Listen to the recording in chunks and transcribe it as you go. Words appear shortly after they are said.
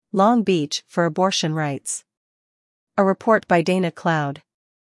Long Beach for abortion rights. A report by Dana Cloud.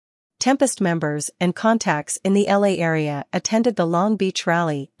 Tempest members and contacts in the LA area attended the Long Beach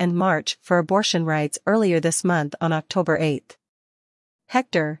rally and march for abortion rights earlier this month on October 8.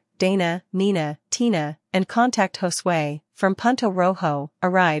 Hector, Dana, Nina, Tina, and contact Josue, from Punto Rojo,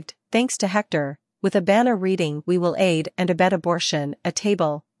 arrived, thanks to Hector, with a banner reading "We will aid and abet abortion," a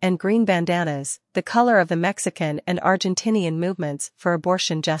table, and green bandanas, the color of the Mexican and Argentinian movements for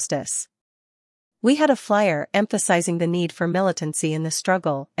abortion justice. We had a flyer emphasizing the need for militancy in the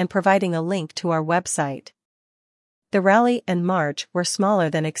struggle and providing a link to our website. The rally and march were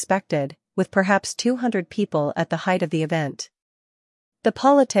smaller than expected, with perhaps 200 people at the height of the event. The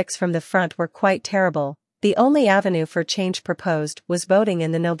politics from the front were quite terrible. The only avenue for change proposed was voting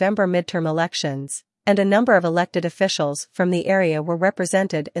in the November midterm elections, and a number of elected officials from the area were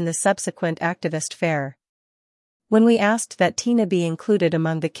represented in the subsequent activist fair. When we asked that Tina be included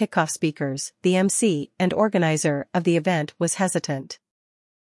among the kickoff speakers, the MC and organizer of the event was hesitant.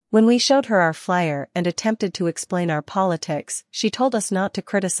 When we showed her our flyer and attempted to explain our politics, she told us not to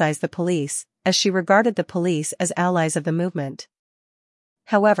criticize the police, as she regarded the police as allies of the movement.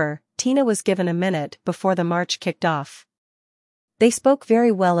 However, Tina was given a minute before the march kicked off. They spoke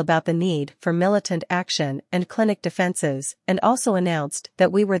very well about the need for militant action and clinic defenses, and also announced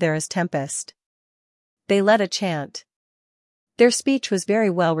that we were there as Tempest. They led a chant. Their speech was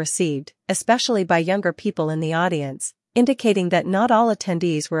very well received, especially by younger people in the audience, indicating that not all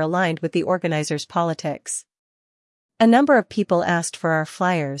attendees were aligned with the organizers' politics. A number of people asked for our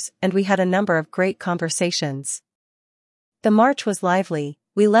flyers, and we had a number of great conversations. The march was lively.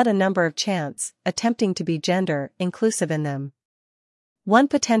 We led a number of chants, attempting to be gender inclusive in them. One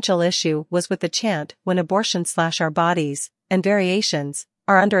potential issue was with the chant "When abortion/our bodies," and variations,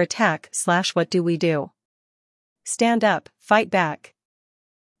 "are under attack/what do we do? Stand up, fight back."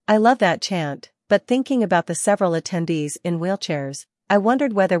 I love that chant, but thinking about the several attendees in wheelchairs, I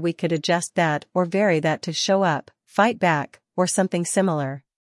wondered whether we could adjust that or vary that to "show up, fight back," or something similar.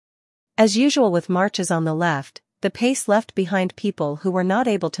 As usual with marches on the left, the pace left behind people who were not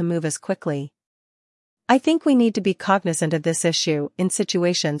able to move as quickly. I think we need to be cognizant of this issue in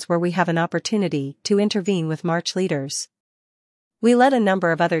situations where we have an opportunity to intervene with march leaders. We led a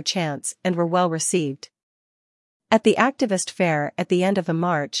number of other chants and were well received. At the activist fair at the end of the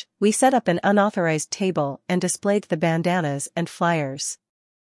march, we set up an unauthorized table and displayed the bandanas and flyers.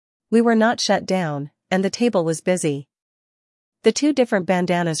 We were not shut down, and the table was busy. The two different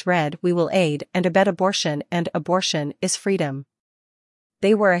bandanas read "We will aid and abet abortion" and "Abortion is freedom."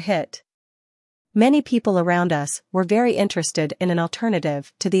 They were a hit. Many people around us were very interested in an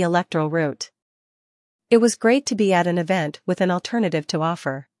alternative to the electoral route. It was great to be at an event with an alternative to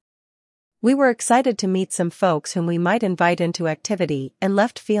offer. We were excited to meet some folks whom we might invite into activity and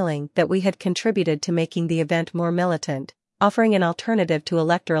left feeling that we had contributed to making the event more militant, offering an alternative to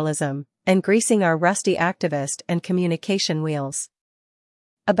electoralism, and greasing our rusty activist and communication wheels.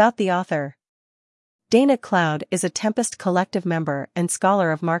 About the author. Dana Cloud is a Tempest Collective member and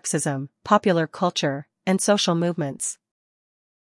scholar of Marxism, popular culture, and social movements.